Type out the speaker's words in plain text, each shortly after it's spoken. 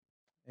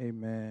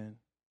Amen.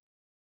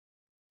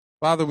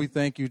 Father, we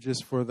thank you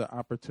just for the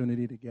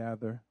opportunity to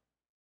gather,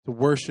 to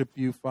worship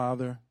you,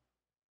 Father,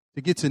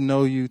 to get to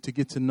know you, to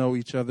get to know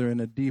each other in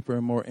a deeper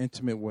and more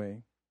intimate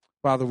way.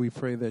 Father, we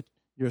pray that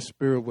your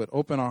Spirit would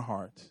open our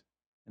hearts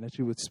and that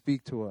you would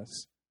speak to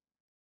us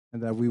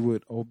and that we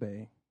would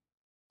obey.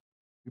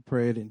 We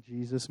pray it in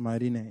Jesus'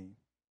 mighty name.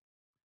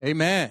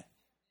 Amen.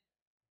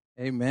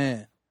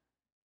 Amen.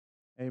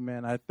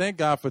 Amen. I thank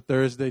God for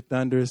Thursday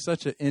Thunder. It's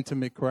such an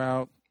intimate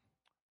crowd.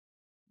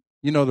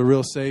 You know, the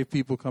real saved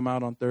people come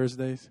out on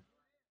Thursdays.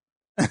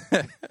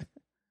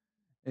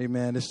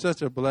 Amen. It's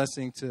such a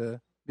blessing to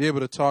be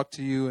able to talk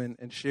to you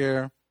and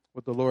share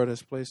what the Lord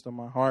has placed on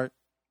my heart.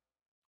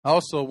 I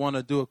also want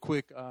to do a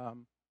quick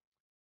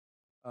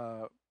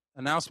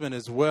announcement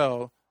as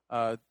well.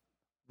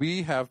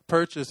 We have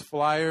purchased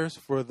flyers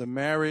for the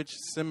marriage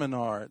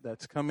seminar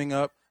that's coming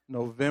up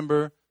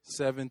November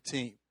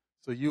 17th.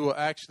 So you will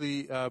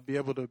actually be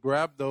able to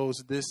grab those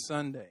this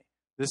Sunday.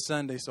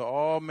 So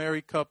all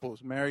married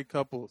couples,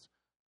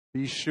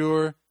 be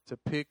sure to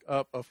pick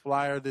up a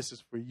flyer. This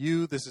is for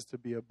you. This is to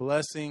be a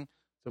blessing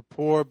to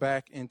pour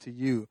back into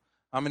you.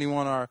 How many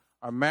want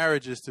our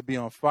marriages to be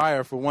on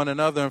fire for one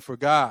another and for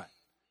God?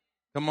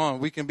 Come on,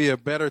 we can be a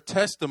better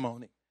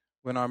testimony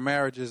when our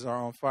marriages are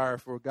on fire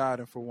for God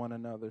and for one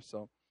another.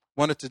 So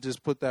wanted to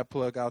just put that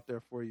plug out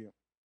there for you.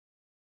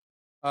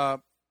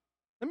 Let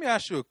me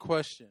ask you a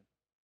question.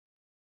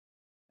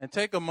 And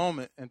take a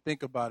moment and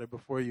think about it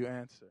before you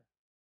answer.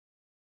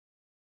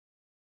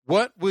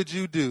 What would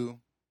you do,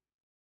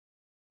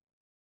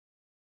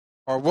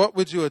 or what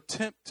would you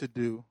attempt to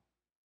do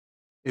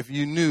if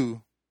you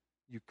knew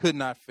you could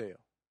not fail?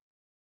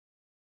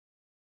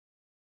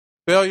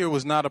 Failure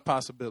was not a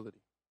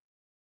possibility.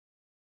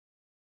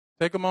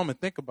 Take a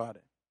moment, think about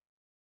it.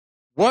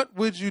 What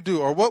would you do,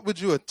 or what would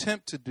you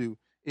attempt to do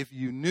if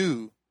you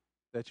knew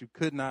that you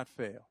could not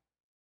fail?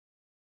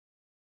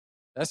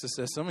 That's to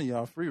set some of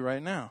y'all free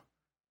right now.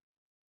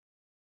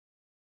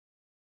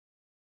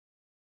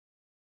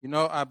 You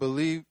know, I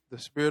believe the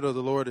Spirit of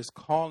the Lord is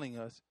calling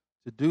us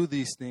to do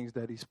these things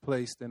that he's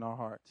placed in our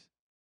hearts.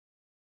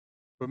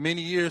 For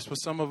many years, for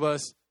some of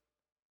us,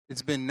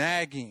 it's been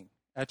nagging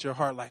at your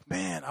heart like,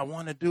 man, I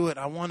want to do it,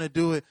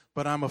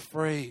 but I'm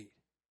afraid.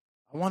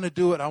 I want to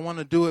do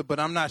it, but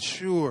I'm not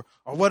sure.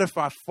 Or what if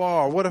I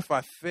fall? Or what if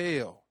I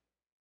fail?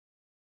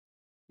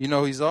 You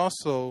know, he's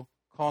also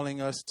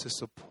calling us to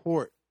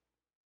support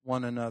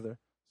one another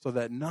so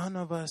that none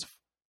of us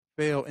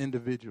fail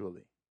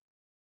individually.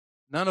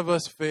 None of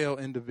us fail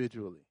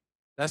individually.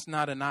 That's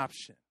not an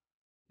option.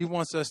 He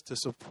wants us to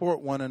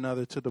support one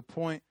another to the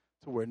point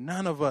to where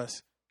none of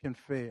us can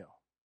fail.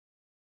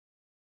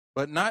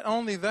 But not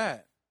only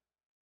that,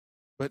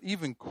 but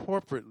even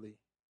corporately,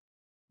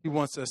 he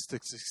wants us to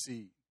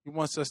succeed. He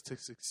wants us to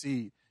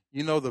succeed.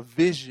 You know, the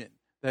vision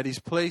that he's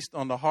placed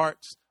on the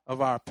hearts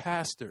of our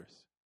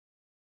pastors,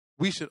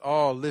 we should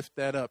all lift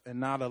that up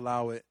and not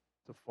allow it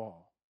to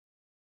fall.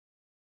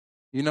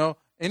 You know,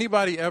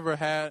 anybody ever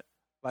had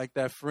like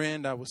that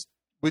friend that was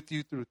with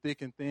you through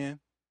thick and thin?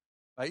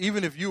 Like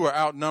even if you were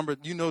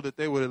outnumbered, you know that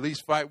they would at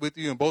least fight with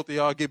you and both of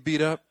y'all get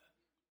beat up.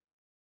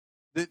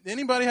 Did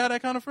anybody have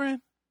that kind of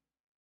friend?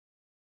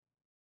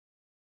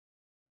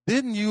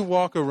 Didn't you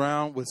walk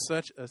around with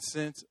such a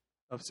sense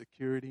of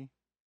security?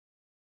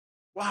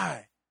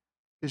 Why?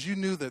 Because you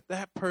knew that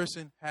that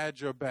person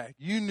had your back.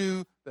 You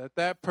knew that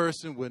that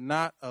person would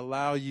not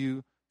allow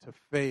you to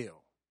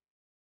fail.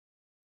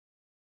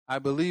 I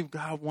believe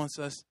God wants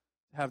us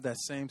to have that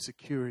same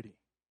security.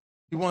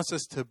 He wants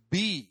us to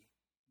be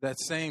that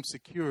same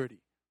security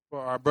for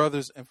our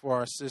brothers and for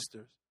our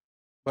sisters.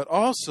 But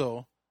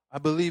also, I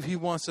believe he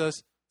wants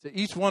us to,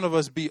 each one of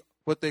us, be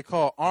what they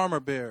call armor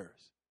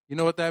bearers. You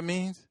know what that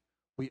means?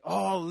 We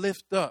all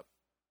lift up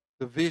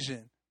the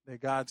vision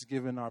that God's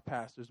given our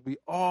pastors. We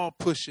all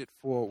push it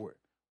forward.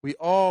 We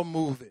all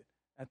move it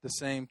at the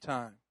same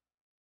time.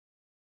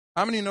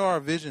 How many know our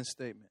vision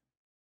statement?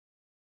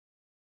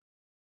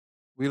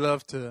 We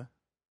love to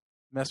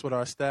mess with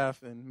our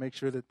staff and make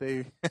sure that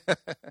they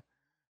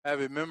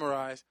have it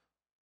memorized.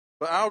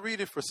 But I'll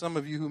read it for some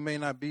of you who may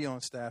not be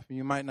on staff and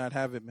you might not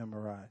have it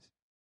memorized.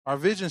 Our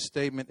vision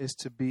statement is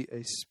to be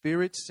a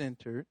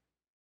spirit-centered,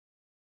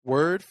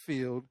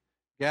 word-filled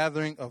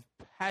gathering of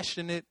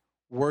passionate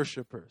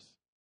worshipers.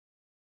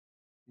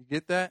 You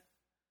get that?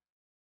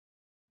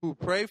 Who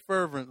pray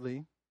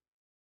fervently,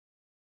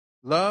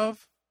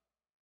 love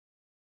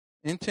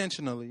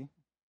intentionally,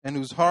 and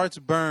whose hearts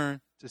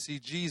burn to see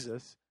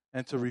Jesus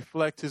and to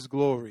reflect his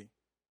glory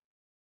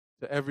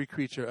to every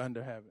creature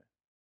under heaven.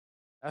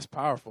 That's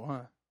powerful,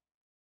 huh?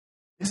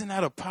 Isn't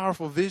that a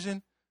powerful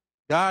vision?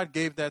 God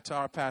gave that to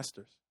our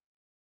pastors.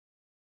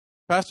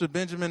 Pastor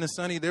Benjamin and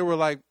Sonny, they were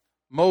like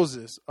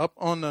Moses up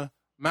on the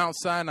Mount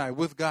Sinai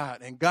with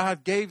God, and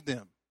God gave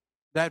them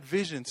that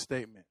vision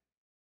statement.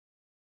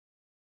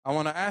 I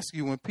want to ask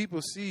you, when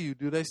people see you,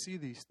 do they see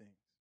these things?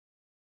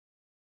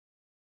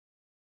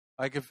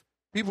 Like if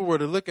people were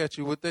to look at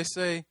you, would they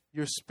say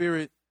you're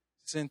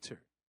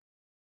spirit-centered?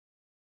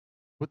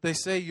 Would they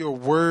say you're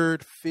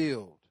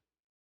word-filled?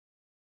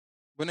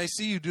 When they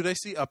see you, do they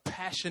see a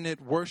passionate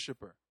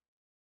worshiper?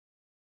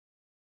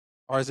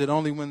 Or is it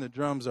only when the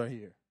drums are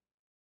here?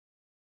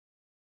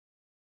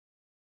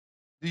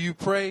 Do you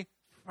pray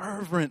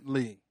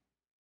fervently?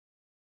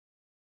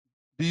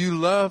 Do you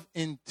love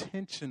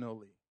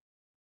intentionally?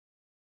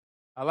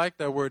 I like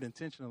that word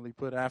intentionally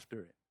put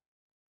after it.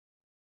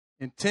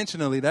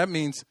 Intentionally, that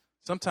means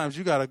sometimes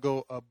you got to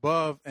go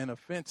above an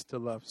offense to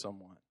love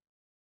someone.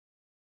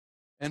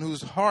 And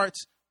whose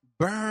hearts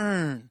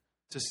burn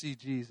to see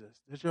Jesus.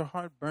 Does your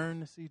heart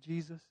burn to see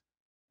Jesus?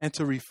 And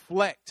to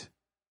reflect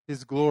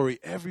his glory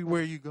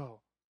everywhere you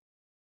go.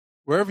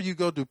 Wherever you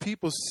go, do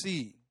people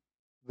see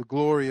the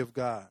glory of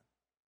God?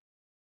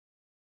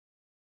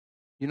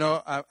 You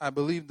know, I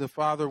believe the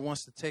Father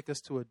wants to take us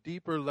to a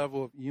deeper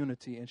level of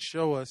unity and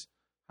show us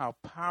how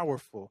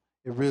powerful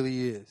it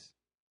really is.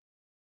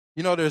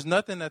 You know, there's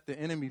nothing that the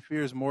enemy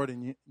fears more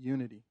than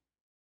unity.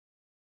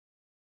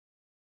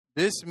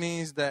 This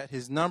means that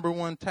his number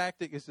one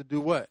tactic is to do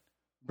what?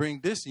 Bring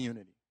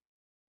disunity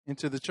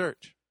into the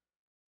church.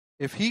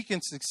 If he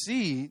can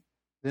succeed,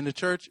 then the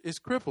church is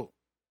crippled.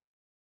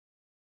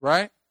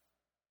 Right?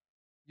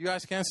 You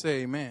guys can't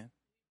say amen.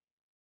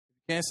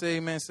 If you can't say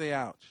amen, say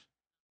ouch.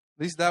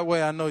 At least that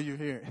way I know you're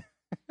here.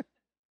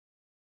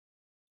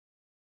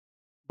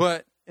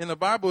 But in the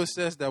Bible it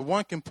says that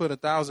one can put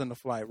 1,000 to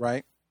flight,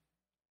 right?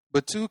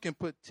 But two can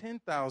put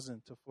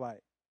 10,000 to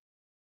flight.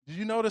 Did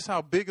you notice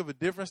how big of a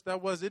difference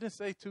that was? It didn't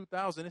say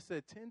 2,000, it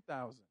said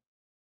 10,000.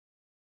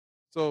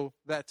 So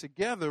that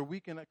together we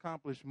can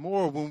accomplish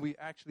more when we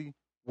actually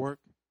work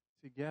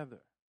together,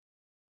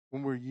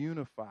 when we're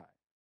unified.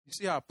 You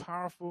see how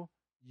powerful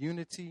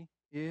unity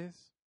is?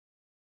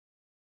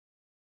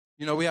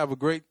 You know, we have a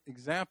great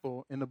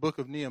example in the book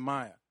of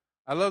Nehemiah.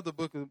 I love the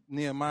book of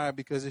Nehemiah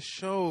because it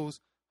shows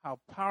how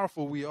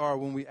powerful we are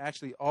when we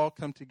actually all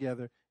come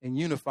together and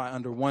unify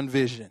under one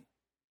vision.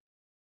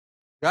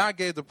 God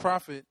gave the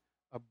prophet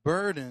a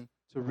burden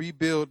to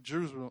rebuild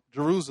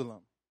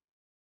Jerusalem.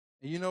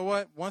 And you know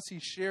what? Once he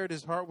shared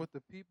his heart with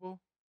the people,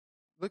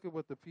 look at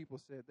what the people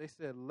said. They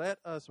said, let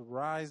us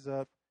rise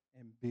up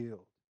and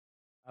build.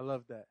 I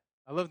love that.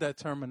 I love that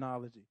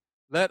terminology.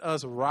 Let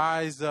us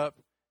rise up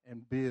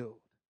and build.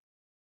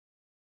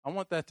 I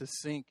want that to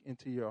sink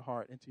into your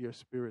heart, into your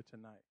spirit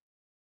tonight.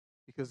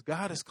 Because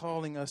God is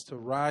calling us to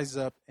rise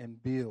up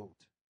and build.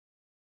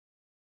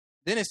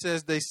 Then it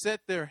says they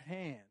set their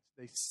hands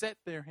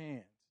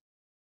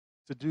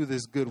to do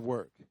this good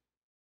work.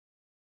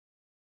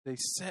 They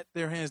set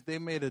their hands. They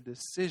made a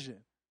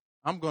decision.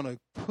 I'm going to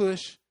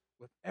push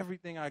with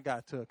everything I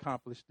got to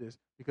accomplish this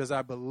because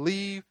I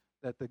believe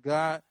that the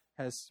God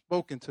has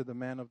spoken to the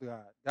man of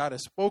God. God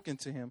has spoken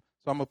to him,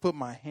 so I'm going to put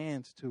my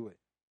hands to it.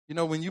 You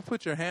know, when you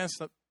put your hands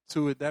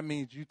to it, that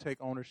means you take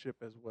ownership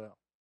as well.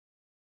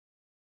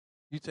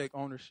 You take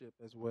ownership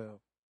as well.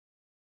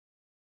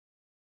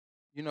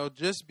 You know,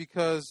 just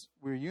because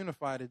we're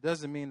unified, it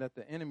doesn't mean that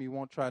the enemy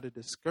won't try to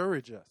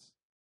discourage us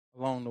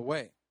along the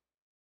way.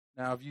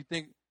 Now, if you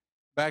think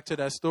back to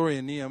that story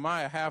in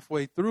Nehemiah,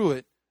 halfway through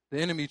it, the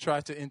enemy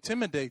tried to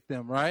intimidate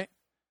them, right?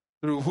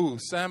 Through who?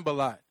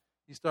 Sanballat.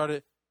 He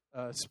started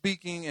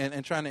speaking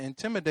and trying to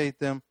intimidate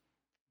them.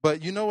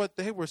 But you know what?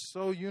 They were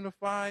so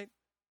unified.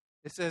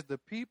 It says the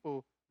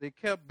people, they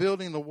kept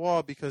building the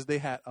wall because they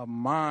had a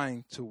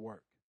mind to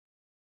work.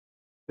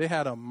 They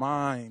had a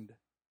mind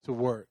to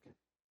work.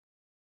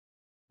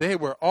 They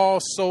were all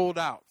sold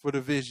out for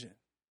the vision.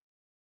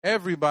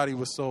 Everybody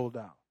was sold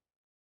out.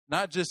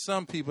 Not just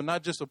some people,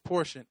 not just a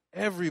portion.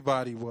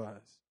 Everybody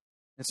was.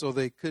 And so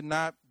they could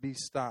not be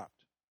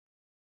stopped.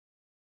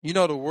 You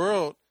know, the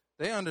world,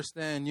 they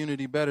understand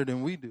unity better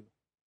than we do.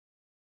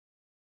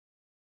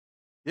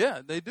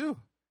 Yeah, they do.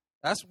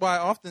 That's why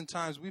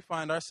oftentimes we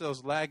find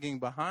ourselves lagging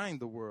behind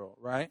the world,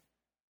 right?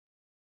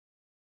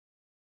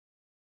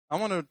 I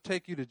want to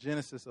take you to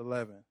Genesis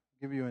 11,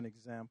 give you an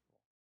example.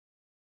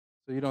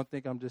 So you don't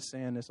think I'm just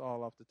saying this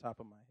all off the top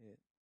of my head.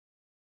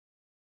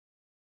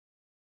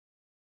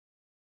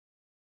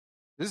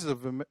 This is a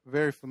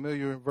very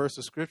familiar verse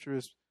of Scripture.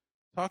 It's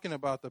talking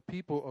about the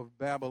people of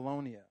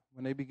Babylonia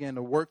when they began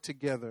to work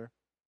together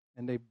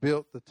and they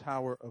built the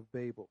Tower of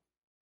Babel.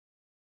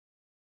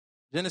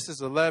 Genesis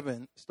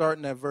 11,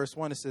 starting at verse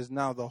 1, it says,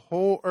 now the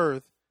whole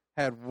earth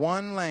had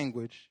one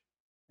language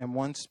and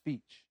one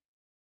speech.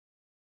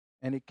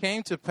 And it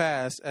came to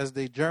pass as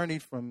they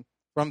journeyed from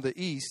the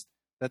east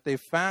that they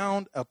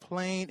found a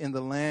plain in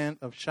the land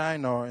of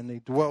Shinar, and they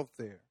dwelt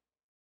there.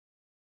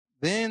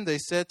 Then they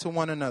said to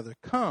one another,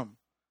 come,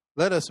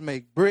 let us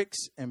make bricks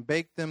and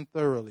bake them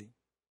thoroughly.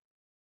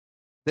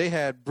 They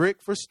had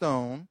brick for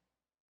stone,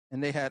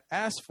 and they had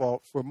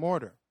asphalt for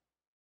mortar.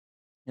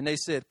 And they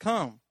said,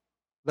 come,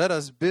 let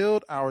us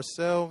build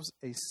ourselves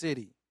a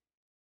city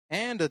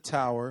and a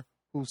tower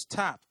whose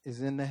top is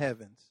in the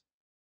heavens.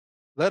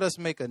 Let us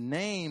make a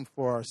name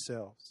for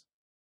ourselves,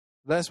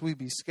 lest we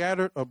be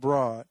scattered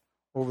abroad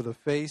over the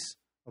face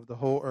of the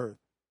whole earth.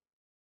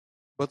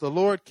 But the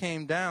Lord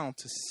came down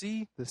to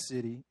see the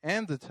city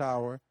and the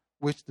tower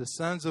which the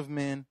sons of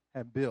men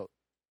had built.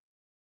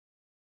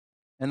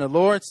 And the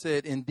Lord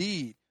said,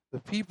 indeed, The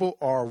people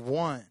are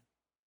one,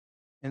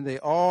 and they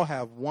all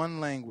have one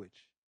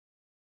language.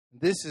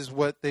 This is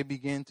what they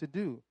begin to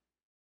do.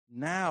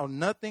 Now,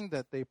 nothing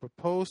that they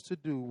propose to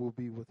do will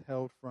be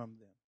withheld from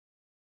them.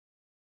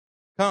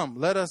 Come,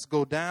 let us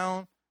go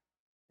down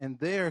and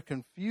there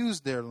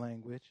confuse their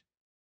language,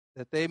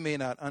 that they may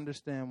not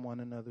understand one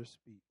another's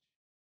speech.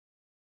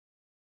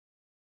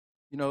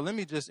 You know, let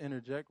me just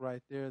interject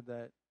right there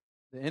that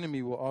the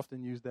enemy will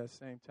often use that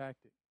same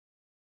tactic.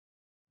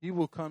 He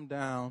will come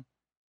down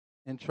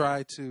and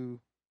try to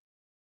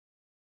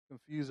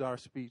confuse our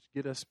speech,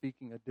 get us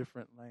speaking a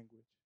different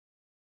language,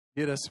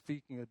 get us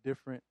speaking a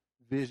different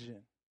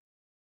vision,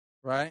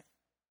 right?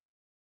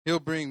 He'll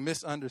bring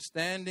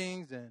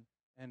misunderstandings and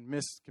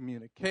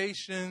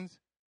miscommunications.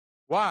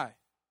 Why?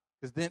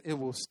 Because then it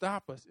will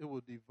stop us. It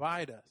will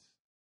divide us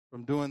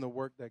from doing the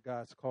work that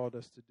God's called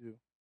us to do.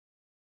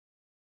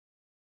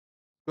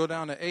 Go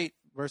down to 8.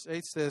 Verse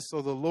 8 says,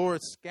 so the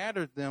Lord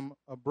scattered them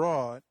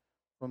abroad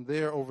from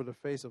there over the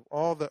face of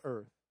all the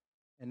earth,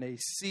 and they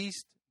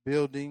ceased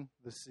building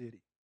the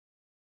city.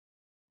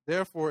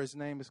 Therefore its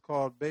name is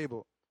called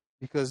Babel,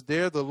 because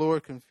there the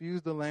Lord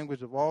confused the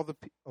language of all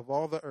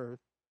the earth,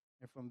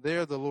 and from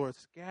there the Lord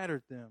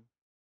scattered them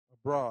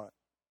abroad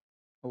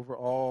over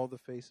all the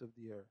face of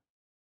the earth.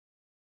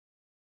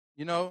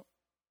 You know,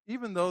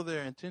 even though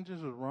their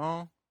intentions were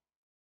wrong,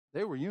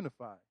 they were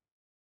unified.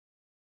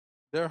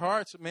 Their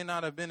hearts may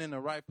not have been in the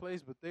right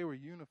place, but they were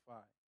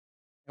unified.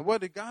 And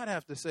what did God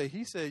have to say?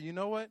 He said, you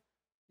know what?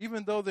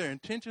 Even though their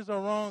intentions are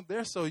wrong,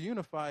 they're so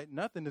unified,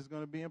 nothing is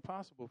going to be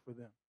impossible for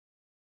them.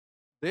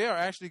 They are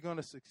actually going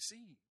to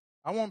succeed.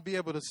 I won't be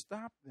able to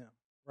stop them,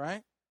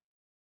 right?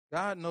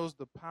 God knows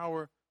the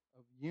power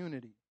of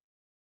unity.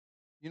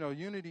 You know,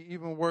 unity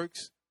even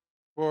works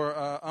for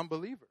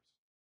unbelievers.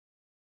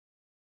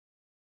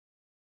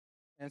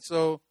 And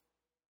so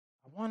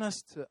I want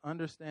us to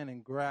understand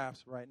and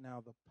grasp right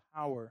now the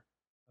power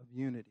of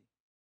unity.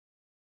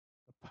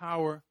 The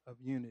power of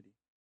unity.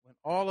 When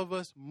all of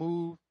us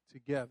move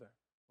together,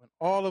 when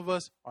all of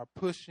us are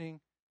pushing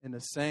in the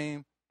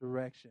same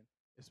direction,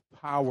 it's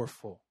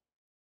powerful.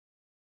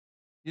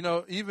 You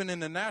know, even in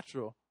the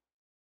natural,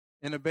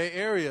 in the Bay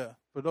Area,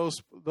 for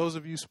those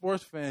of you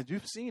sports fans,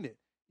 you've seen it.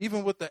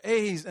 Even with the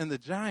A's and the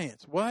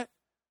Giants, what?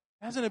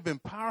 Hasn't it been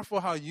powerful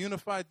how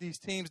unified these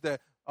teams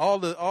that all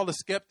the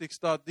skeptics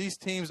thought these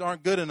teams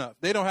aren't good enough.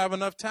 They don't have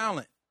enough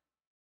talent.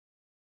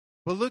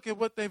 But look at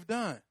what they've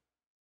done.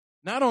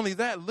 Not only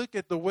that, look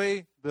at the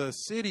way the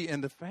city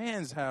and the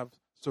fans have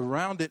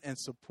surrounded and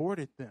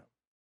supported them.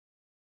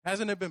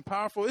 Hasn't it been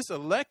powerful? It's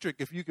electric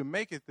if you can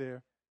make it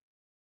there.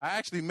 I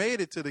actually made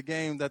it to the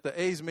game that the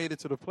A's made it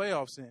to the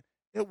playoffs in.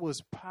 It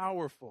was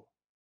powerful.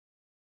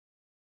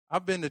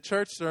 I've been to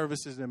church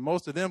services, and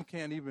most of them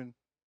can't even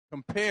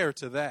compare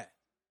to that.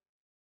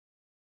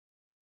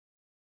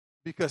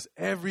 Because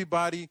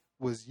everybody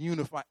was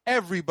unified.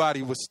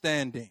 Everybody was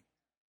standing.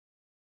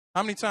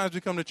 How many times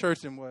we come to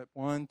church and what?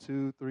 1,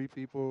 2, 3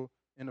 people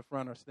in the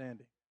front are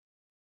standing.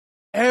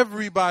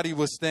 Everybody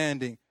was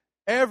standing.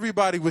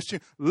 Everybody was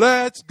cheering.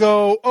 Let's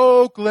go,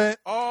 Oakland,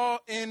 all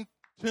in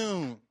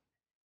tune.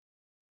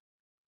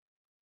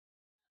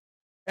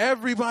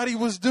 Everybody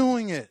was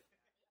doing it.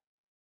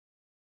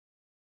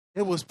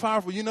 It was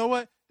powerful. You know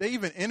what? They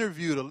even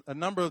interviewed a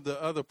number of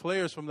the other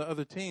players from the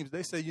other teams.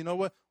 They said, you know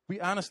what? We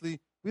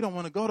don't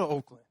want to go to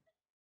Oakland.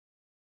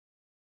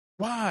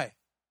 Why?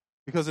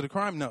 Because of the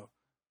crime? No.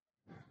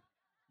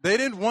 They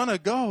didn't want to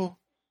go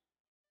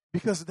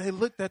because they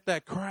looked at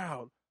that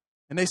crowd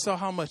and they saw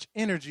how much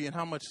energy and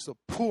how much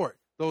support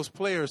those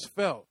players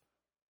felt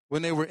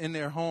when they were in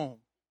their home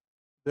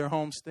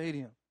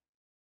stadium.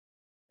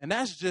 And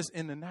that's just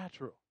in the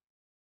natural.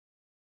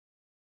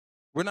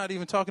 We're not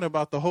even talking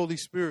about the Holy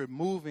Spirit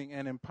moving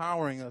and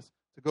empowering us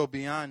to go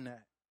beyond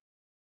that.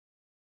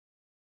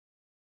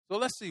 So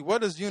let's see,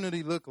 what does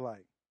unity look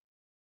like?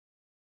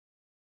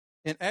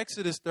 In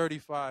Exodus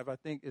 35, I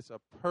think it's a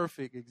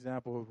perfect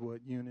example of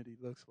what unity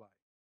looks like.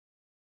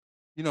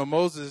 You know,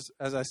 Moses,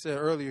 as I said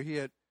earlier, he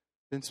had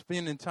been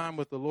spending time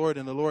with the Lord,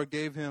 and the Lord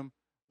gave him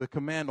the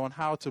command on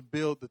how to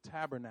build the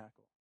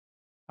tabernacle,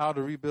 how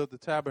to rebuild the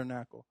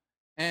tabernacle.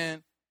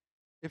 And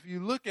if you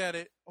look at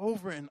it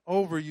over and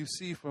over, you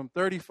see from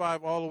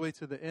 35 all the way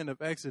to the end of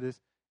Exodus,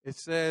 it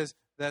says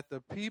that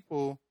the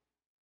people,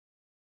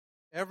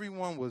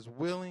 everyone was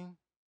willing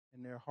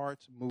and their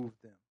hearts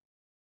moved them.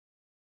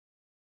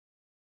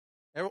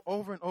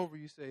 Over and over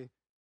you say,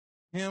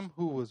 him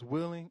who was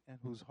willing and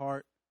whose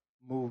heart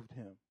moved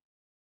him.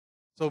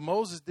 So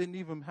Moses didn't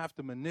even have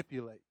to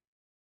manipulate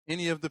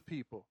any of the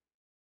people.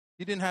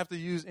 He didn't have to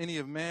use any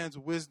of man's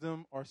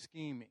wisdom or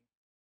scheming.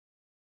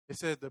 It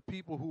said the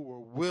people who were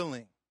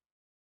willing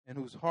and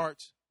whose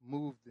hearts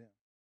moved them.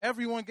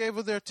 Everyone gave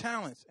of their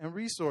talents and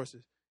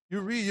resources.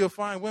 You read, you'll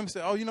find women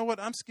say, oh, you know what?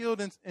 I'm skilled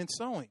in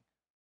sewing.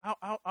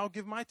 I'll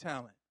give my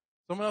talent.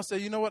 Someone else say,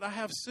 you know what? I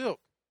have silk.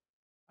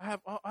 I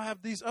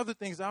have these other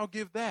things. I'll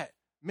give that.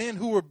 Men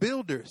who were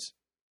builders,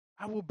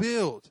 I will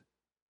build.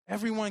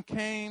 Everyone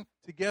came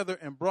together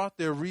and brought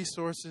their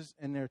resources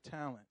and their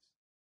talents.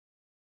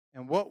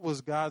 And what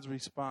was God's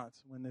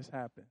response when this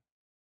happened?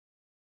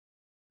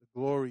 The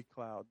glory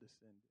cloud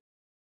descended.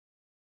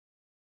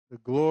 The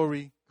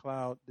glory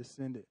cloud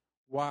descended.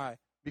 Why?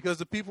 Because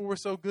the people were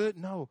so good?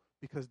 No,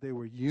 because they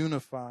were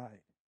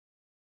unified.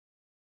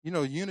 You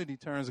know, unity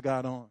turns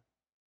God on.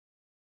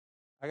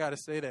 I got to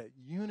say that.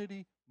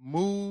 Unity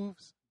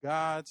moves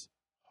God's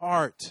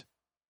heart.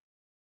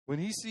 When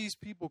he sees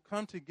people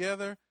come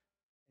together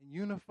and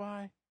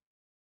unify,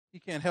 he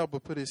can't help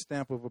but put his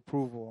stamp of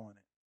approval on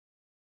it.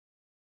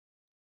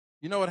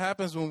 You know what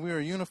happens when we are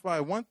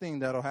unified? One thing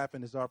that'll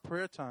happen is our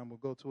prayer time will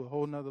go to a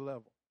whole nother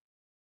level.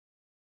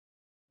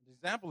 An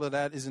example of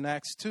that is in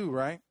Acts 2,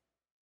 right?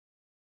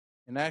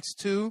 In Acts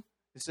 2,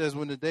 it says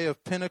when the day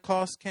of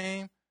Pentecost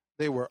came,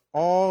 they were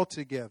all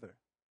together.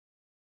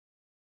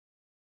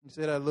 You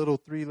say that little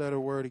three-letter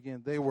word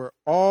again. They were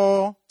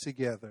all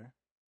together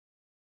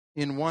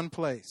in one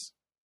place.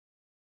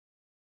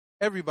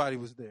 Everybody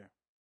was there.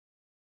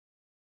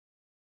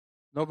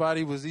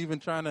 Nobody was even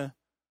trying to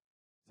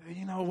say,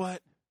 you know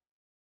what?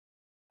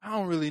 I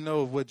don't really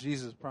know if what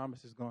Jesus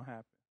promised is going to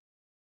happen.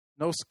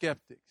 No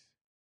skeptics.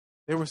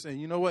 They were saying,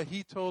 you know what?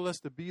 He told us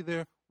to be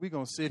there. We're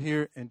going to sit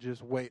here and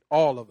just wait,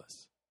 all of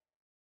us.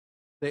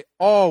 They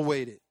all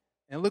waited.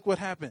 And look what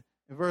happened.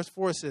 In verse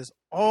 4, it says,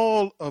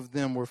 all of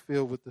them were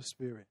filled with the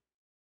Spirit.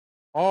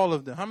 All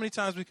of them. How many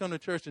times we come to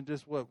church and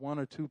just what? One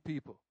or two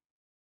people.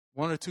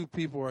 One or two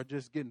people are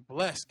just getting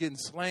blessed, getting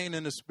slain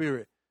in the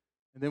Spirit.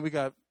 And then we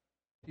got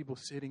people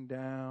sitting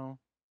down,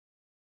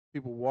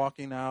 people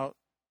walking out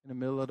in the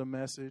middle of the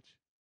message.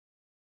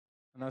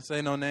 And I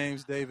say no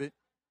names, David.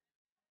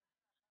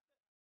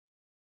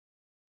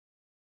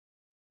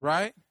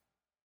 Right?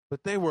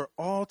 But they were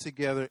all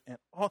together, and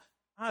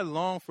I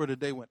long for the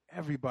day when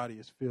everybody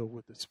is filled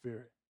with the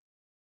Spirit.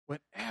 When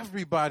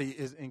everybody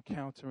is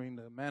encountering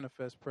the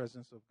manifest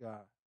presence of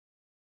God.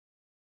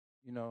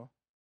 You know,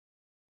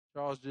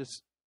 Charles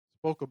just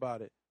spoke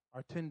about it.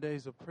 Our 10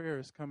 days of prayer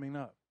is coming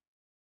up.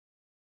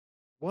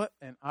 What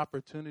an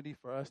opportunity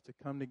for us to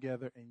come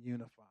together and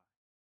unify.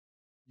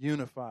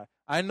 Unify.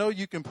 I know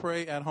you can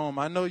pray at home.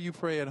 I know you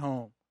pray at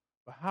home.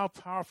 But how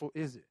powerful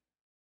is it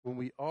when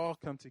we all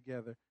come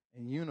together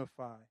and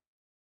unify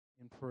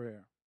in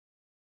prayer?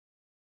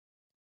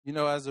 You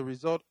know, as a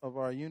result of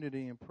our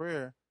unity in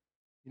prayer,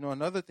 you know,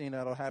 another thing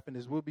that'll happen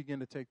is we'll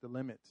begin to take the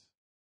limits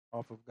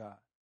off of God.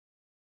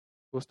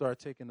 We'll start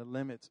taking the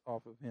limits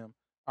off of him.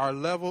 Our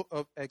level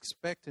of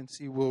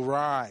expectancy will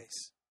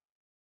rise.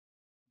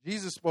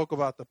 Jesus spoke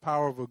about the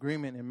power of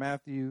agreement in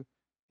Matthew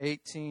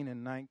 18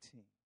 and 19.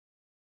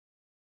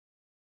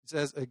 It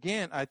says,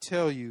 again, I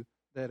tell you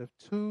that if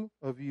two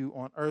of you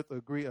on earth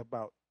agree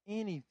about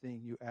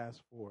anything you ask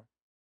for,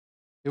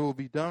 it will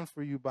be done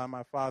for you by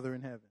my Father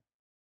in heaven.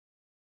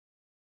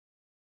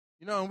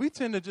 You know, and we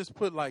tend to just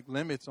put like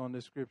limits on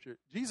this scripture.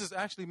 Jesus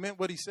actually meant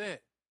what he said.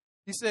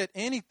 He said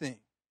anything.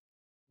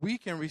 We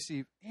can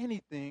receive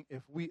anything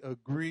if we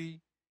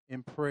agree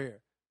in prayer.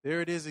 There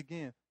it is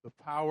again, the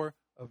power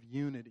of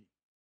unity.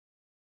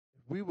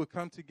 If we would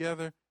come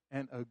together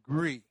and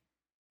agree,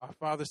 our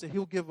Father said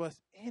he'll give us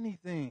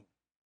anything.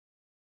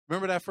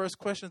 Remember that first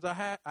question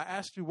I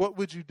asked you, what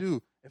would you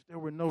do if there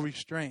were no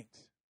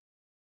restraints?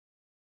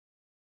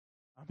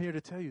 I'm here to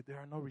tell you there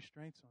are no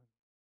restraints on you.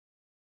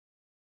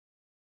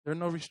 There are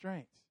no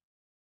restraints.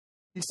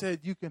 He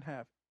said you can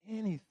have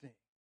anything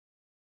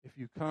if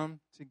you come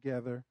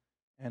together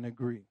and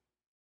agree.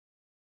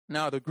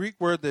 Now, the Greek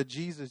word that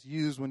Jesus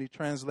used when he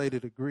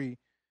translated agree,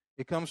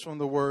 it comes from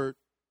the word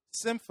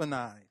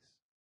symphonize.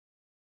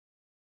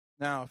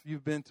 Now, if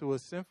you've been to a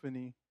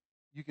symphony,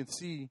 you can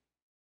see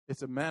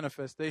it's a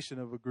manifestation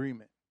of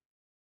agreement.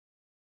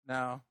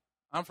 Now,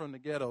 I'm from the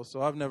ghetto,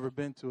 so I've never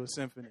been to a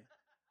symphony.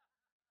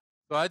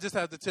 So I just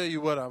have to tell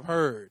you what I've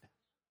heard.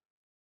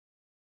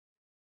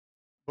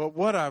 But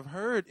what I've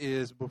heard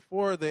is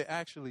before they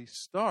actually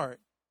start,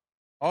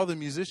 all the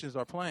musicians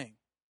are playing.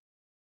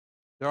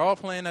 They're all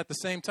playing at the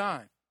same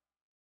time.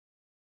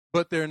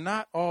 But they're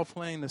not all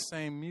playing the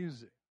same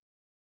music.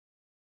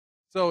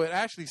 So it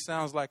actually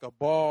sounds like a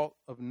ball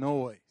of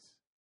noise.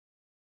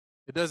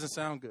 It doesn't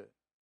sound good.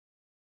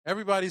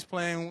 Everybody's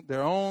playing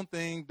their own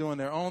thing, doing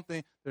their own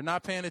thing. They're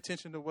not paying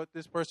attention to what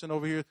this person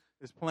over here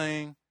is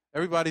playing.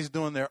 Everybody's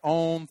doing their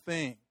own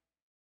thing.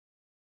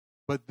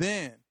 But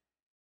then,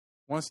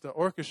 once the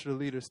orchestra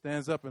leader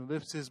stands up and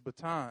lifts his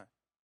baton,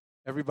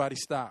 everybody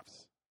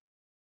stops.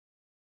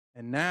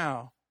 And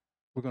now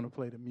we're going to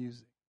play the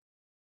music.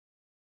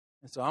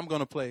 And so I'm going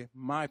to play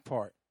my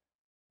part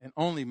and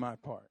only my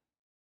part.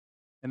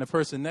 And the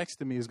person next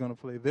to me is going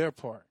to play their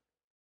part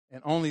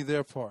and only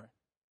their part.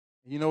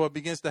 And you know what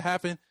begins to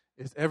happen?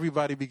 Is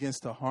everybody begins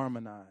to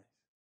harmonize.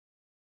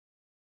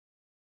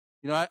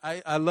 You know,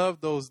 I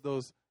love those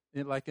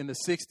like in the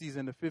 60s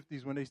and the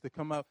 50s when they used to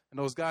come out and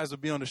those guys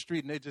would be on the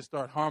street and they just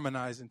start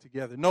harmonizing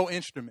together. No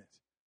instruments.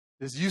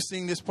 Just you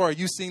sing this part,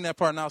 you sing that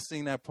part, and I'll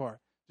sing that part.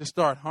 Just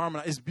start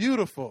harmonizing. It's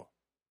beautiful.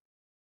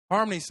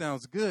 Harmony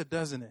sounds good,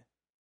 doesn't it?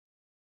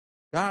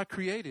 God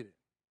created it.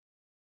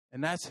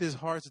 And that's his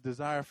heart's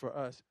desire for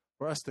us,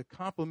 for us to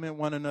complement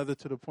one another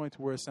to the point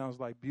to where it sounds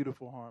like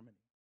beautiful harmony.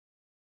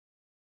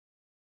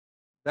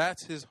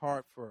 That's his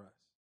heart for us.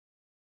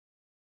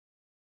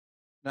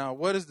 Now,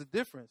 what is the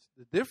difference?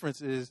 The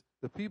difference is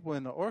the people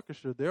in the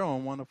orchestra, they're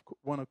on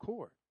one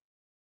accord.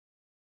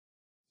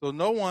 So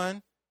no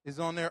one is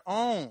on their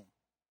own.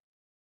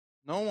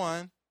 No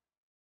one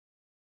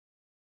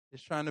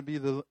is trying to be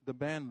the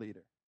band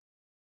leader.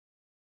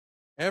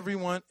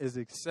 Everyone is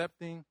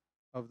accepting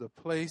of the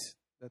place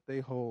that they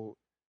hold.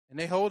 And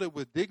they hold it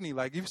with dignity.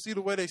 Like, you see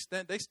the way they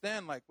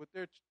stand like with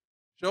their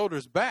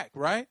shoulders back,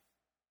 right?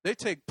 They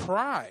take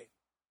pride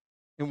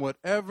in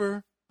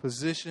whatever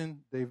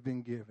position they've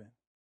been given.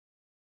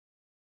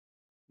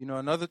 You know,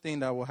 another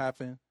thing that will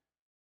happen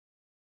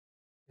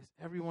is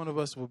every one of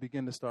us will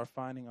begin to start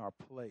finding our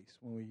place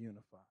when we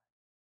unify.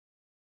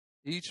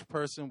 Each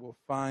person will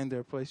find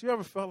their place. You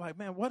ever felt like,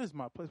 man, what is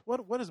my place?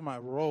 What is my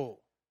role?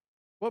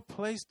 What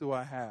place do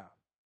I have?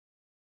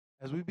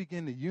 As we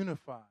begin to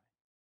unify,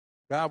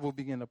 God will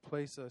begin to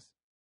place us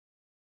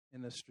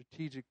in a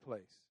strategic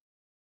place.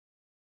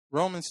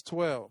 Romans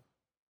 12,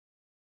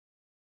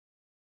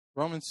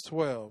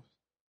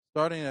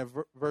 starting at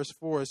verse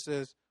 4, it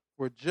says,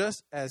 "For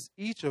just as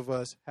each of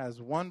us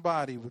has one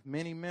body with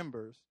many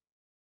members,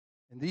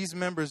 and these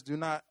members do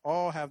not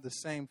all have the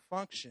same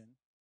function,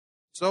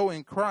 so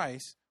in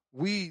Christ,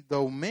 we,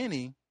 though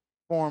many,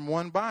 form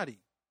one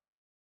body,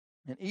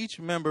 and each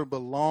member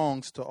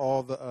belongs to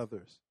all the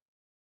others.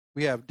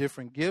 We have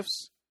different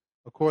gifts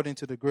according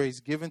to the grace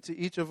given to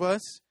each of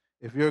us.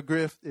 If your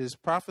gift is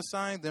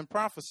prophesying, then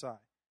prophesy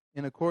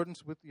in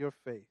accordance with your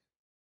faith.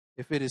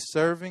 If it is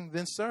serving,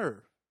 then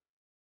serve.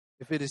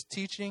 If it is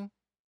teaching,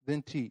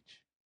 then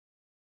teach.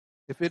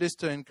 If it is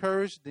to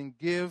encourage, then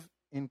give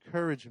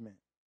encouragement.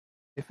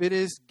 If it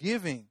is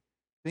giving,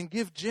 then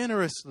give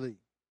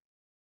generously.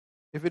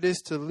 If it is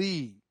to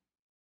lead,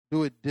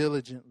 do it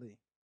diligently.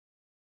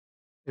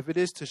 If it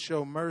is to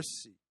show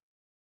mercy,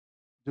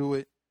 do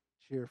it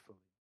cheerfully."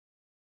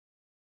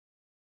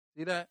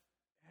 See that?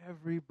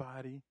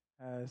 Everybody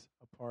has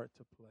a part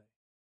to play.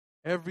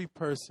 Every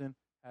person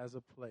has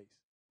a place.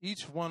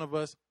 Each one of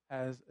us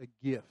has a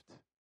gift.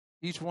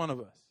 Each one of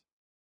us.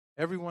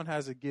 Everyone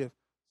has a gift.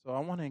 So I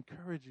want to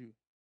encourage you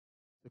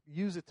to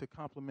use it to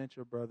complement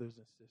your brothers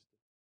and sisters.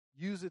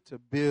 Use it to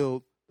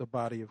build the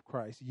body of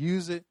Christ.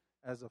 Use it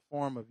as a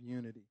form of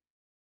unity.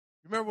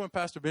 Remember when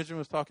Pastor Benjamin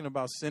was talking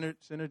about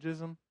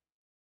synergism?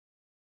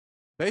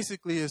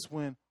 Basically, it's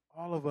when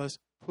all of us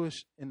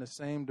push in the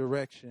same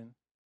direction.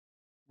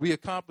 We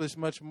accomplish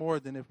much more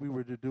than if we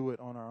were to do it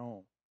on our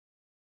own.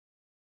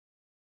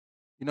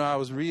 You know, I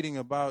was reading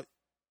about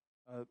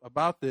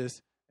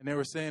this, and they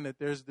were saying that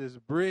there's this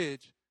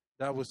bridge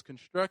that was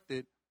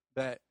constructed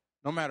that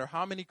no matter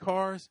how many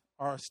cars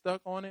are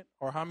stuck on it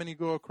or how many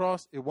go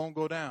across, it won't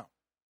go down.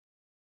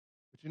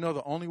 But you know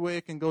the only way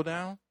it can go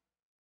down?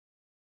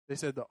 They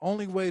said the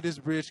only way this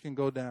bridge can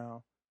go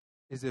down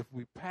is if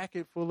we pack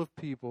it full of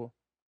people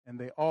and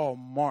they all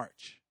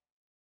march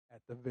at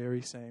the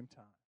very same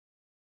time.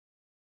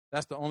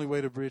 That's the only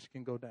way the bridge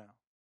can go down.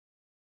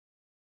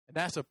 And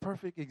that's a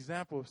perfect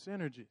example of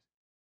synergy.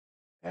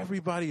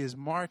 Everybody is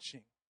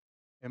marching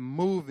and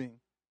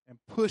moving and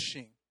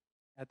pushing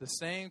at the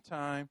same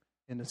time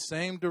in the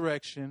same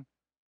direction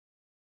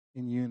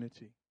in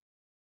unity.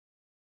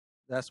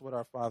 That's what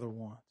our Father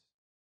wants.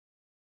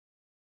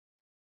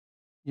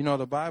 You know,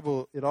 the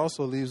Bible, it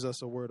also leaves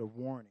us a word of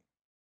warning.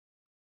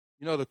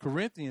 You know, the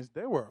Corinthians,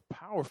 they were a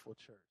powerful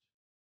church.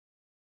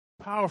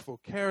 Powerful,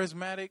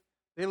 charismatic.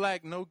 They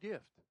lacked no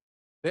gift.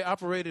 They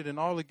operated in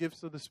all the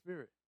gifts of the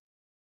Spirit.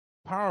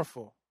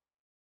 Powerful.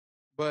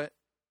 But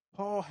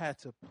Paul had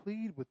to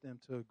plead with them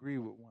to agree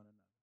with one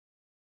another.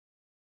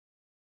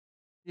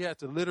 He had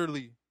to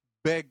literally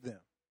beg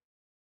them.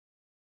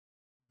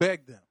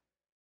 Beg them.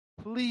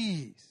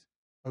 Please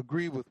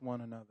agree with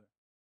one another.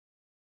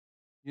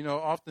 You know,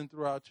 often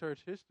throughout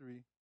church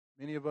history,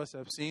 many of us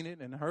have seen it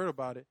and heard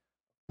about it.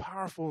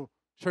 Powerful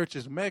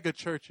churches, mega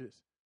churches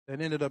that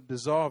ended up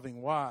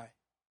dissolving. Why?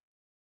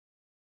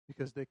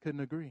 Because they couldn't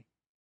agree.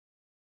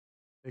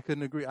 They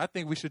couldn't agree. I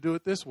think we should do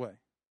it this way.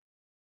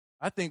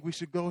 I think we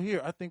should go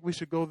here. I think we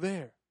should go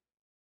there.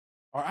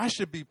 Or I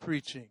should be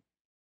preaching.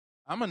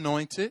 I'm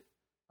anointed.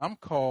 I'm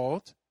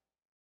called.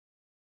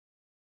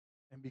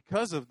 And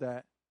because of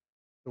that,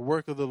 the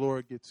work of the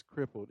Lord gets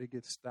crippled. It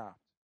gets stopped.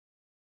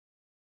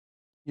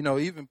 You know,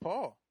 even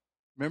Paul,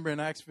 remember in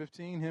Acts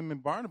 15, him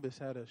and Barnabas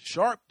had a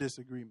sharp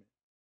disagreement.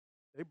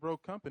 They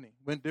broke company,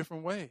 went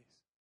different ways.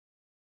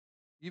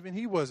 Even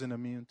he wasn't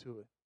immune to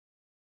it.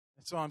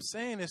 And so I'm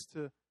saying this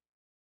to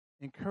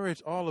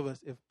encourage all of us.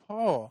 If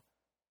Paul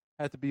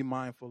had to be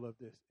mindful of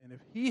this, and if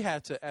he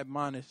had to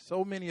admonish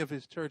so many of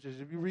his churches,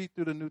 if you read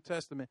through the New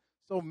Testament,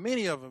 so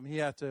many of them, he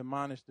had to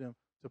admonish them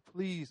to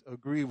please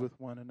agree with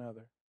one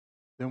another,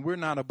 then we're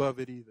not above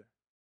it either.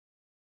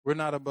 We're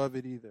not above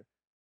it either.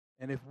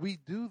 And if we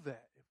do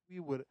that, if we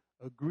would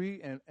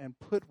agree and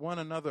put one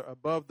another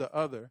above the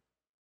other,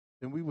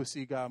 then we would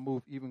see God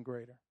move even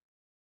greater.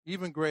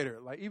 Even greater.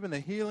 Like even the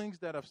healings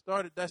that have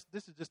started, this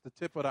is just the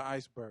tip of the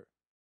iceberg.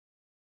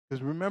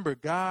 Because remember,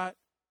 God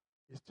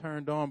is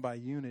turned on by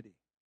unity.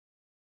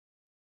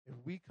 If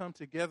we come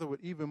together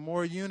with even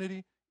more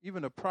unity,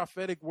 even the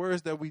prophetic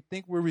words that we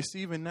think we're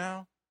receiving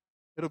now,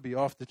 it'll be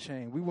off the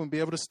chain. We wouldn't be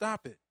able to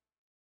stop it.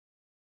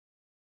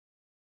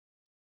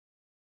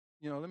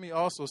 Let me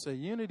also say,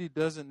 unity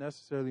doesn't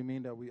necessarily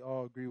mean that we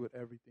all agree with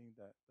everything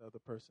that the other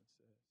person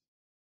says.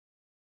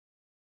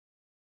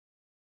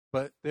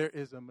 But there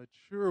is a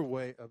mature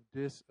way of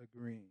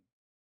disagreeing.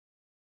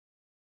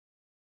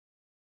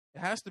 It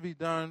has to be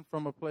done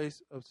from a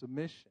place of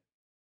submission.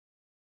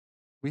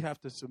 We have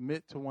to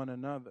submit to one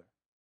another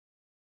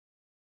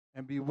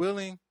and be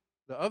willing.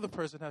 The other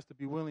person has to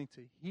be willing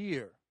to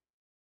hear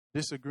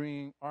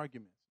disagreeing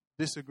arguments,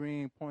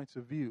 disagreeing points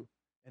of view,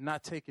 and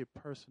not take it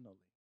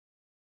personally.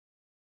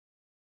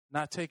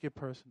 Not take it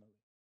personally.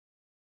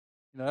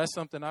 That's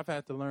something I've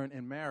had to learn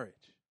in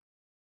marriage.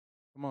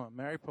 Come on,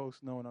 married folks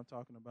know what I'm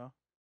talking about.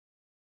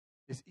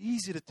 It's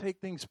easy to take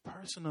things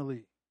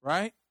personally,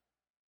 right?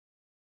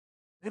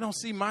 They don't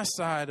see my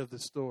side of the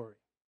story,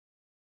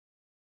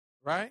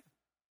 right?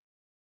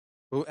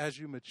 But as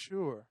you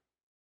mature,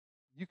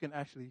 you can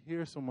actually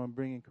hear someone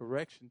bringing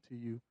correction to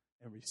you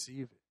and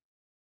receive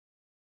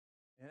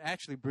it. It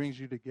actually brings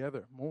you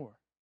together more.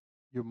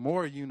 You're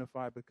more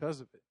unified because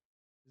of it.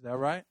 Is that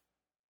right?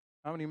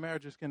 How many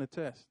marriages can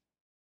attest?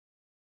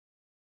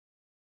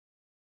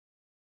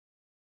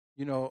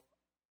 The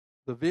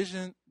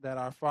vision that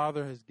our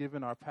Father has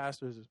given our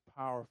pastors is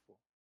powerful,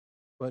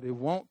 but it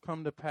won't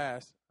come to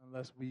pass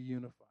unless we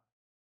unify.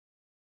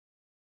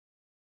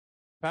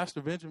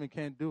 Pastor Benjamin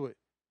can't do it.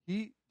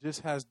 He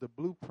just has the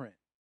blueprint.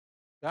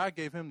 God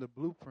gave him the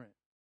blueprint.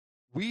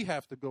 We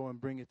have to go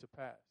and bring it to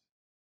pass.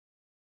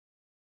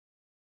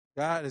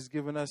 God has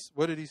given us,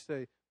 what did he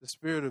say? The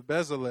spirit of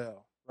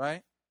Bezalel,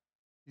 right?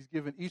 He's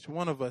given each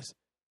one of us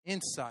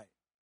insight,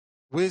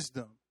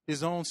 wisdom,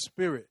 his own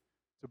spirit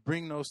to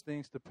bring those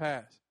things to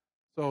pass.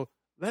 So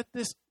let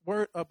this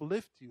word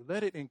uplift you.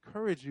 Let it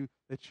encourage you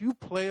that you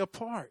play a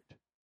part.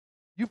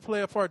 You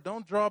play a part.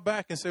 Don't draw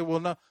back and say, well,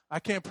 no, I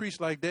can't preach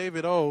like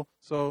David. Oh,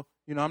 so,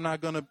 I'm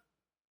not going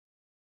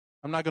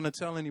to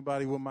tell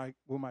anybody what my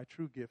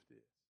true gift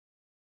is.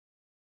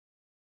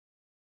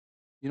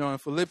 In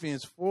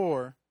Philippians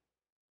 4,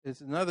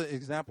 it's another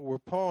example where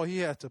Paul, he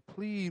had to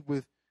plead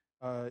with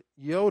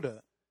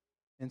Yoda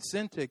and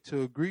Syntyche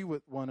to agree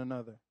with one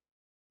another.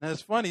 Now,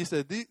 it's funny. He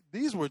said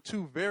these were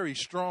two very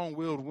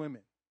strong-willed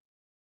women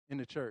in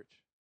the church.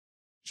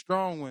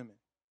 Strong women.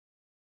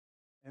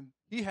 And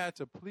he had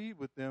to plead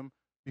with them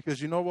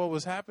because you know what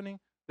was happening?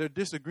 Their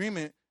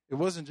disagreement, it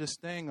wasn't just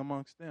staying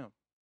amongst them.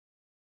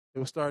 It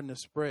was starting to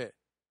spread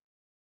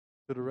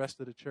to the rest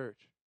of the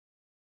church.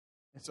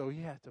 And so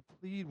he had to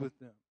plead with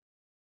them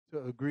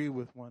to agree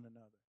with one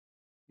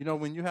another.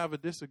 When you have a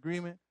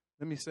disagreement,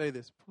 let me say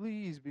this.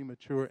 Please be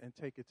mature and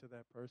take it to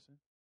that person.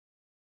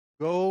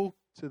 Go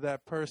to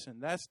that person.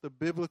 That's the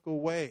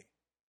biblical way.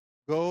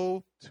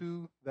 Go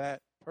to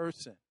that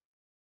person.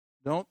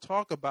 Don't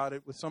talk about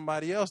it with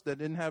somebody else that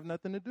didn't have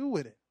nothing to do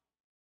with it.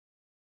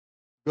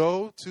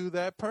 Go to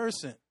that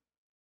person.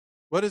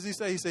 What does he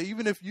say? He said,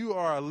 even if you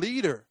are a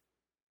leader,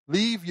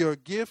 leave your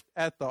gift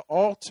at the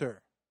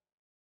altar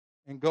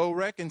and go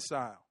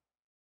reconcile.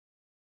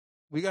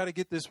 We got to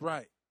get this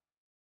right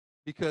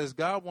because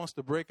God wants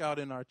to break out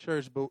in our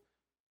church. But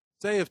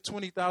say if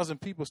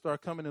 20,000 people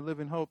start coming to Live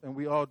in Hope and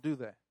we all do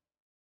that,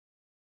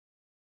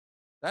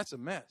 that's a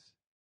mess.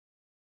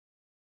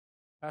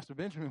 Pastor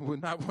Benjamin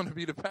would not want to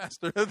be the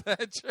pastor of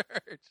that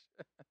church.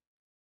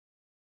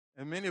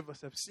 And many of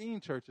us have seen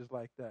churches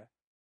like that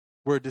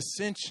where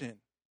dissension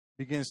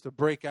begins to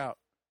break out.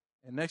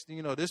 And next thing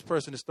you know, this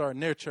person is starting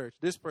their church.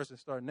 This person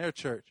is starting their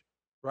church,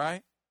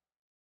 right?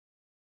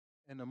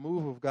 And the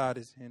move of God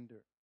is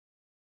hindered.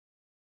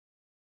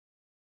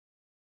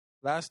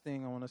 Last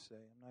thing I want to say,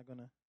 I'm not going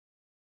to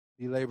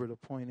belabor the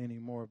point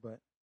anymore, but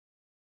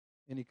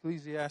in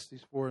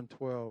Ecclesiastes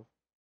 4:12,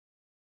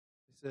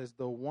 it says,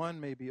 though one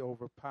may be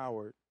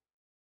overpowered,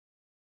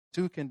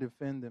 two can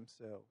defend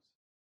themselves.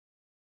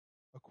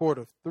 A cord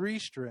of 3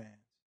 strands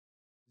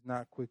is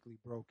not quickly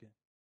broken.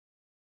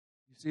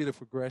 You see the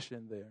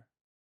progression there.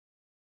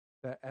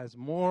 That as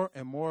more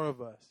and more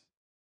of us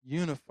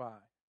unify,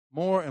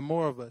 more and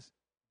more of us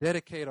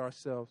dedicate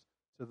ourselves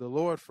to the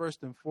Lord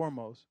first and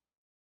foremost,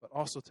 but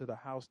also to the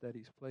house that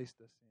he's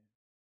placed us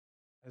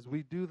in. As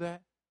we do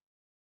that,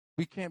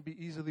 we can't be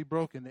easily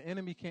broken. The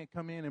enemy can't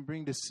come in and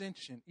bring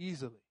dissension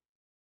easily.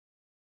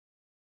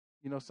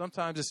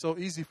 Sometimes it's so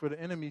easy for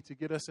the enemy to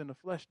get us in the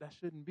flesh. That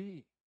shouldn't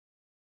be.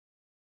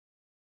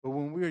 But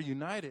when we're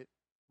united,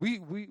 we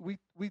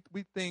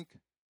think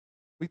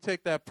we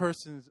take that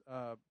person's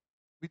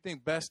we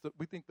think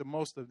the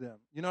most of them.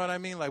 You know what I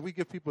mean? Like we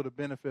give people the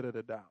benefit of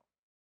the doubt.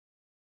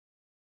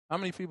 How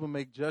many people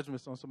make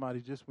judgments on somebody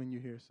just when you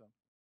hear something?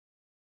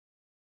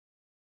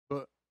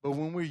 But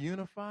when we're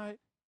unified,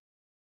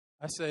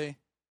 I say,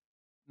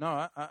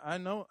 no, I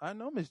know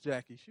Miss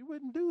Jackie. She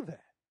wouldn't do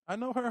that. I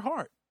know her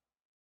heart.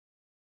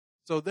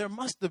 So there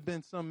must have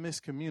been some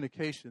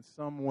miscommunication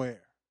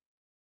somewhere.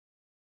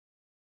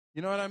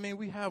 You know what I mean?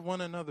 We have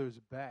one another's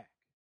back.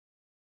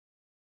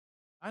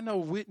 I know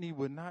Whitney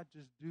would not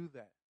just do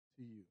that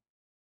to you.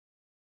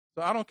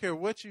 So I don't care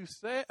what you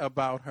say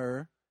about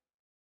her.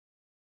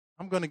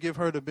 I'm going to give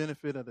her the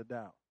benefit of the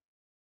doubt.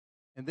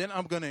 And then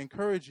I'm going to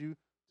encourage you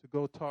to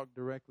go talk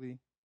directly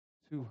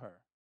to her.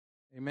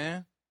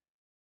 Amen?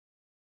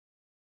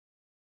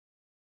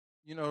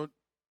 You know,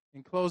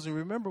 in closing,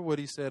 remember what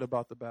he said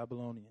about the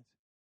Babylonians.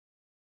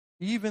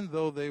 Even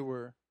though they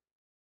were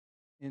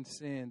in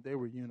sin, they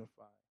were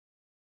unified.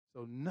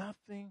 So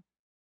nothing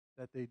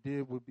that they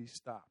did would be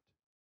stopped.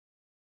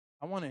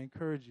 I want to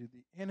encourage you.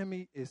 The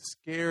enemy is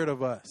scared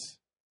of us.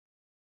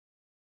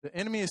 The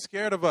enemy is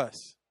scared of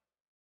us.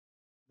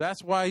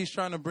 That's why he's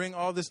trying to bring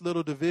all this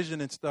little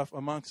division and stuff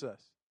amongst us.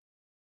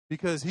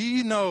 Because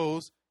he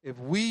knows if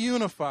we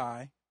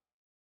unify,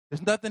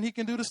 there's nothing he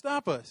can do to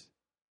stop us.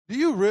 Do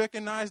you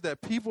recognize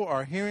that people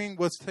are hearing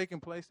what's taking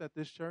place at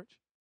this church?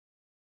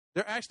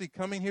 They're actually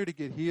coming here to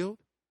get healed.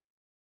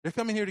 They're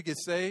coming here to get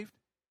saved.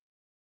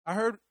 I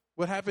heard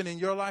what happened in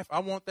your life. I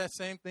want that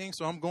same thing,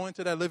 so I'm going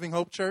to that Living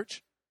Hope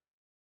Church.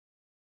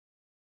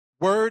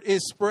 Word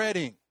is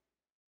spreading.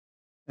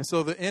 And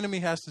so the enemy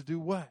has to do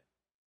what?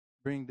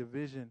 Bring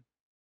division,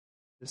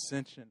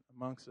 dissension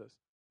amongst us.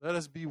 Let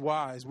us be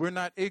wise. We're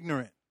not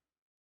ignorant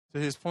to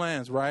his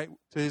plans, right?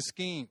 To his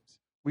schemes.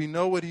 We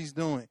know what he's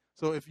doing.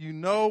 So if you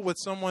know what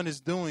someone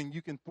is doing,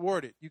 you can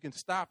thwart it. You can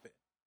stop it.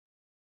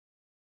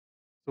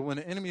 So when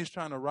the enemy is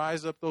trying to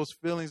rise up those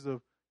feelings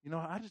of,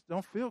 I just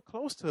don't feel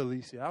close to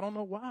Alicia. I don't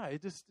know why.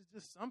 It's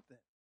just something.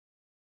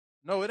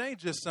 No, it ain't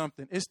just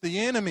something. It's the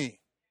enemy.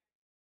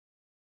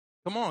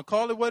 Come on,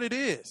 call it what it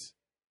is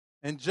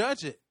and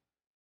judge it.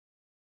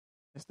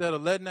 Instead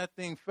of letting that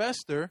thing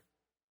fester,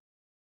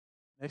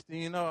 next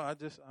thing you know, I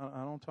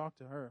don't talk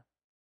to her.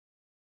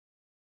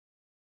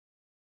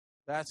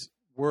 That's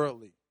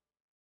worldly.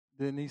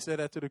 Didn't he say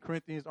that to the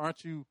Corinthians?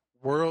 Aren't you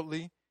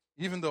worldly?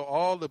 Even though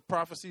all the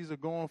prophecies are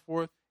going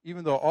forth,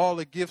 even though all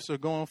the gifts are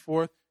going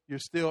forth, you're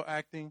still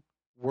acting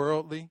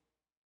worldly.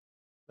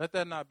 Let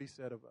that not be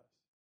said of us.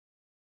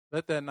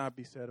 Let that not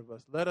be said of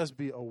us. Let us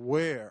be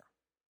aware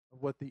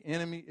of what the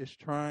enemy is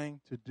trying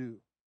to do.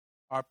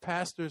 Our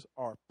pastors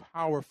are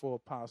powerful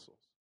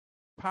apostles.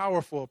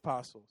 Powerful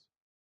apostles.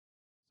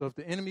 So if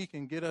the enemy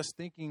can get us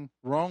thinking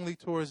wrongly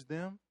towards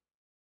them,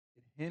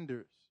 it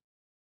hinders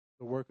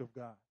the work of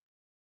God.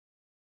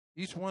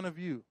 Each one of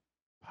you,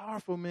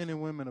 powerful men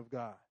and women of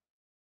God.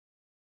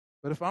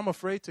 But if I'm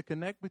afraid to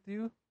connect with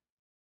you,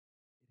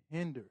 it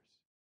hinders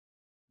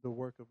the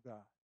work of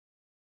God.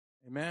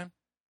 Amen?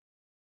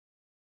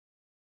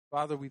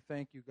 Father, we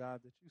thank you,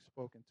 God, that you've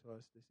spoken to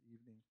us this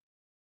evening.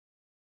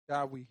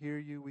 God, we hear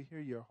you. We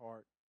hear your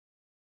heart.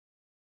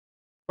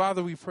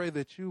 Father, we pray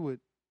that you would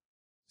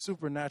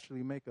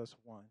supernaturally make us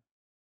one.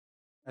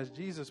 As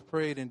Jesus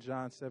prayed in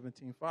John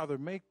 17, Father,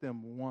 make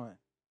them one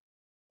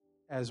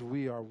as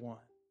we are one.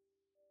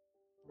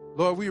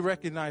 Lord, we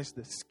recognize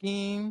the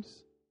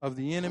schemes of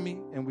the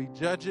enemy, and we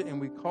judge it, and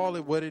we call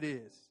it what it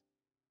is.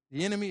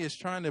 The enemy is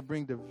trying to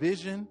bring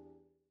division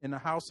in the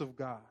house of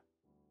God,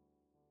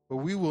 but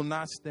we will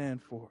not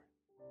stand for it.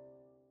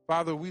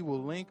 Father, we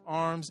will link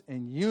arms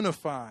and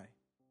unify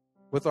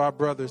with our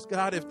brothers.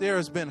 God, if there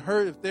has been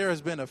hurt, if there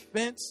has been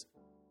offense,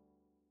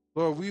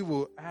 Lord, we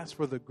will ask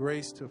for the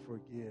grace to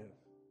forgive.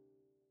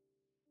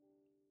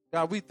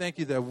 God, we thank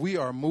you that we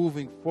are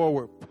moving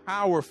forward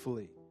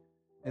powerfully,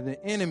 and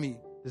the enemy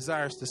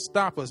desires to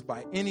stop us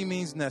by any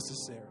means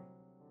necessary.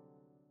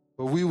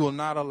 But we will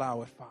not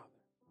allow it, Father.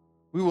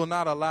 We will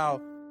not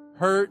allow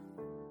hurt,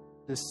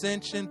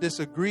 dissension,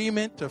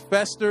 disagreement to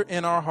fester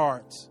in our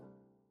hearts.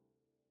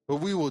 But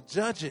we will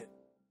judge it,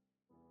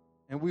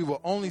 and we will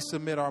only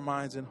submit our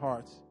minds and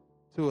hearts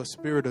to a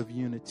spirit of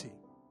unity.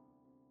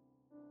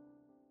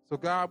 So,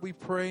 God, we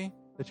pray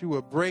that you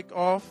will break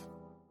off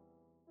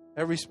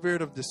every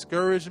spirit of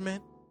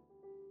discouragement.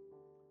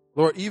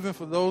 Lord, even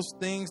for those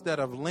things that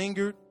have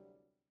lingered,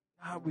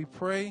 God, we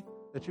pray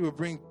that you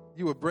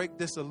would break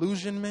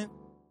disillusionment.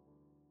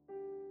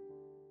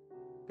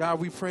 God,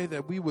 we pray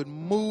that we would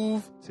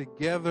move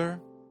together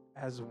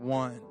as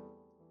one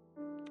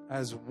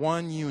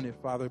unit,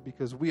 Father,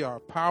 because we are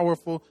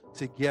powerful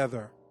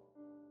together.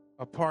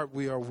 Apart,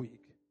 we are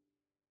weak.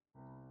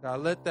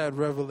 God, let that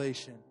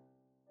revelation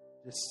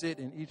just sit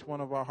in each one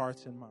of our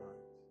hearts and minds.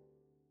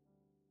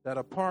 That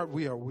apart,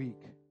 we are weak,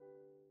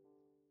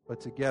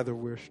 but together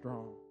we're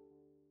strong.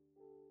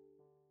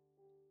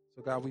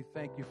 So, God, we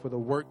thank you for the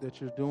work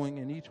that you're doing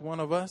in each one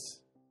of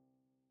us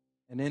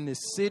and in this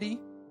city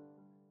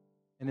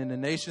and in the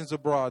nations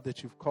abroad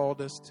that you've called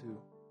us to.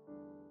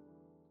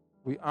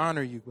 We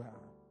honor you, God.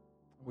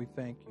 We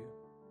thank you.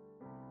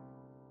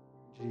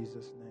 In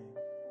Jesus' name.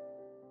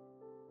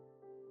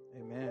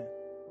 Amen.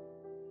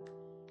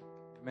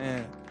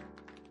 Amen.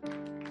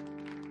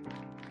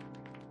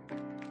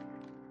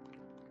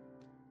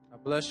 I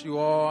bless you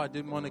all. I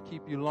didn't want to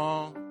keep you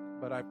long,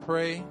 but I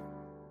pray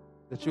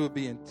that you would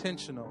be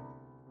intentional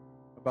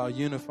about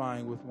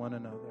unifying with one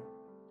another.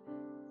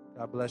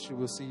 God bless you.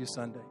 We'll see you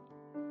Sunday.